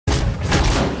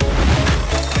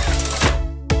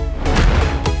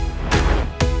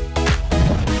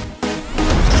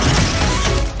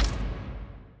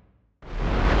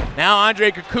Now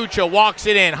Andrej Kukuca walks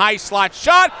it in. High slot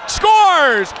shot.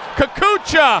 Scores!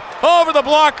 Kukuca over the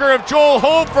blocker of Joel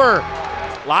Hofer.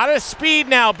 A lot of speed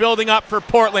now building up for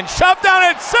Portland. Shoved down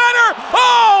at center.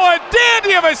 Oh, a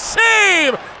dandy of a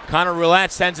save. Connor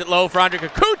Roulette sends it low for Andrej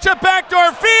Kukuca.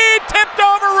 Backdoor feed. Tipped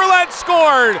over. Roulette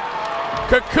scored.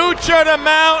 Kukuca to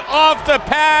Mount off the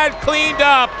pad, cleaned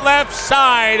up, left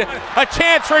side. A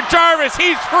chance for Jarvis,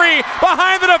 he's free,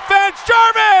 behind the defense,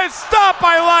 Jarvis! Stopped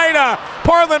by Lyda.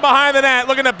 Portland behind the net,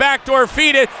 looking to backdoor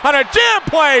feed it on a jam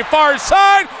play, far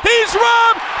side. He's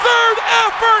robbed, third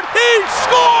effort, he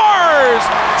scores!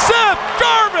 Seth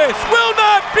Jarvis will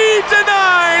not be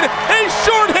denied. A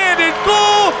shorthanded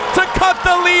goal to cut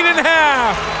the lead in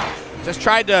half. Just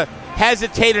tried to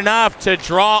hesitate enough to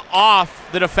draw off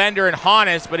the defender in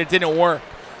Hanas, but it didn't work.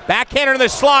 Backhander in the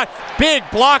slot, big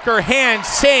blocker hand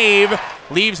save,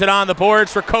 leaves it on the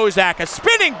boards for Kozak. A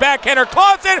spinning backhander,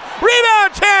 closet,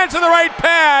 rebound chance in the right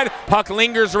pad. Puck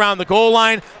lingers around the goal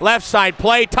line, left side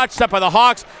play, touched up by the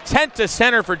Hawks, sent to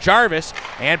center for Jarvis,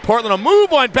 and Portland will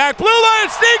move one back, blue line,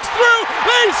 sneaks through,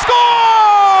 they score!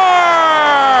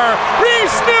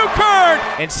 Reece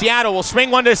Newkirk! And Seattle will swing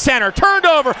one to center, turned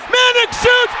over, Mannek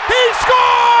shoots, he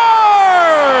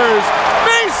scores!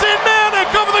 Mason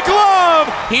Mannek over the glove!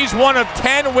 He's one of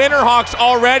 10 Winterhawks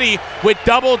already with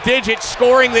double-digit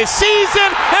scoring this season,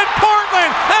 and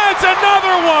Portland adds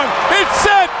another one. It's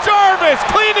Seth Jarvis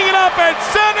cleaning it up at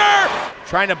center.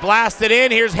 Trying to blast it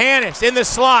in. Here's Hanas in the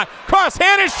slot. Cross,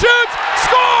 Hanas shoots,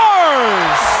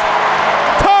 scores!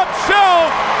 Top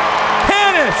shelf,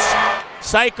 Hanas.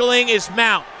 Cycling is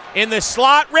Mount. In the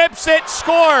slot, rips it,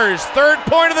 scores. Third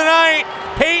point of the night,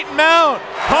 Payton Mount.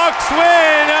 Hawks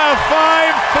win a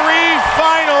 5-3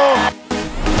 final.